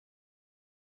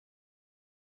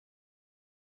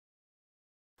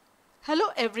Hello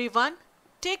everyone,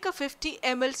 take a 50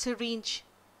 ml syringe.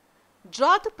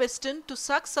 Draw the piston to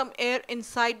suck some air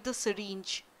inside the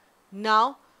syringe.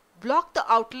 Now block the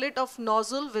outlet of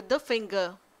nozzle with the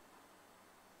finger.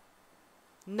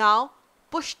 Now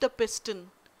push the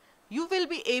piston. You will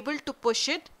be able to push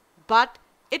it, but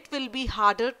it will be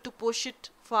harder to push it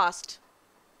fast.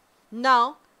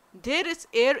 Now there is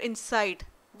air inside.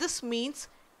 This means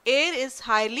air is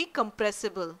highly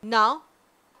compressible. Now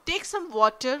take some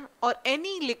water or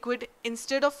any liquid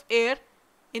instead of air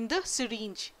in the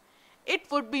syringe. It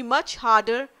would be much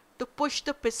harder to push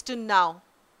the piston now,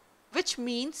 which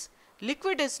means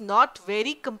liquid is not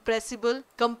very compressible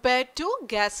compared to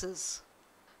gases.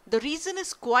 The reason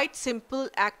is quite simple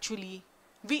actually.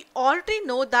 We already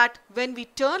know that when we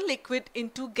turn liquid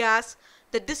into gas,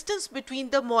 the distance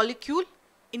between the molecule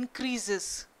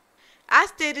increases.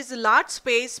 As there is a large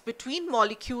space between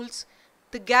molecules,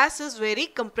 the gas is very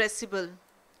compressible.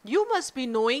 You must be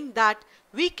knowing that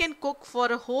we can cook for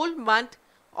a whole month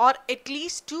or at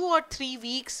least 2 or 3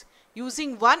 weeks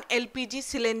using one LPG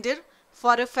cylinder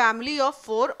for a family of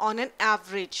 4 on an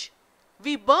average.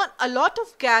 We burn a lot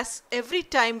of gas every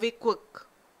time we cook.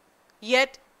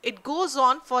 Yet it goes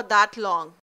on for that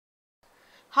long.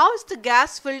 How is the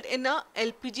gas filled in a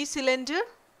LPG cylinder?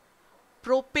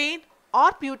 Propane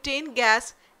or butane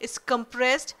gas is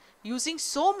compressed using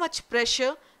so much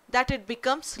pressure that it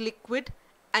becomes liquid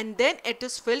and then it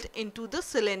is filled into the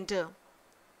cylinder.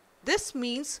 This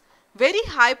means very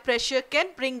high pressure can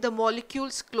bring the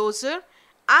molecules closer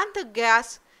and the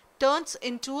gas turns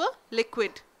into a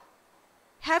liquid.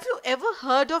 Have you ever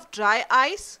heard of dry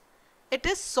ice? It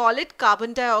is solid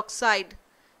carbon dioxide.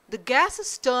 The gas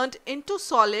is turned into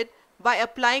solid by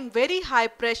applying very high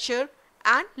pressure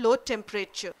and low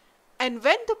temperature. And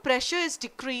when the pressure is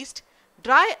decreased,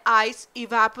 dry ice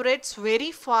evaporates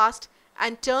very fast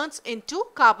and turns into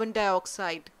carbon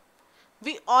dioxide.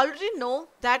 We already know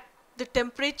that the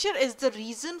temperature is the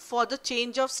reason for the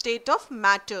change of state of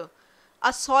matter.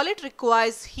 A solid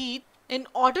requires heat in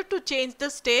order to change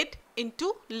the state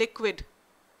into liquid.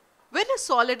 When a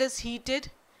solid is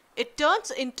heated, it turns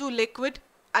into liquid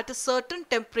at a certain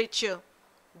temperature.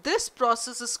 This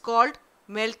process is called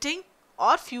melting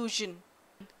or fusion.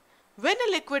 When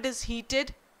a liquid is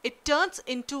heated, it turns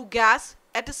into gas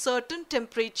at a certain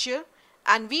temperature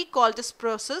and we call this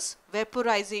process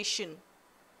vaporization.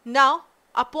 Now,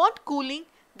 upon cooling,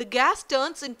 the gas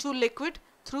turns into liquid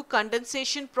through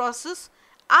condensation process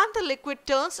and the liquid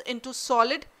turns into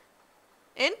solid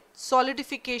in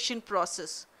solidification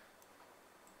process.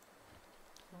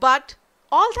 But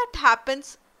all that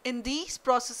happens in these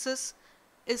processes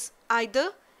is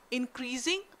either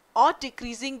increasing or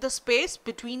decreasing the space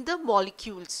between the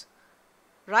molecules.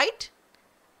 Right?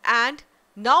 And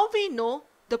now we know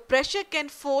the pressure can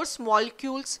force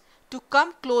molecules to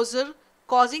come closer,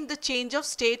 causing the change of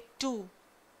state too.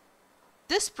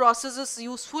 This process is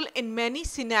useful in many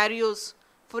scenarios.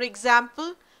 For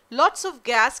example, lots of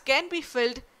gas can be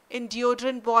filled in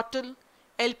deodorant bottle,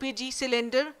 LPG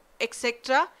cylinder,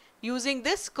 etc. using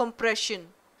this compression.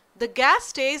 The gas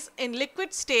stays in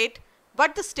liquid state,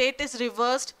 but the state is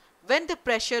reversed when the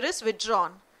pressure is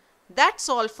withdrawn. That's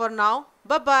all for now.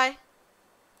 Bye-bye.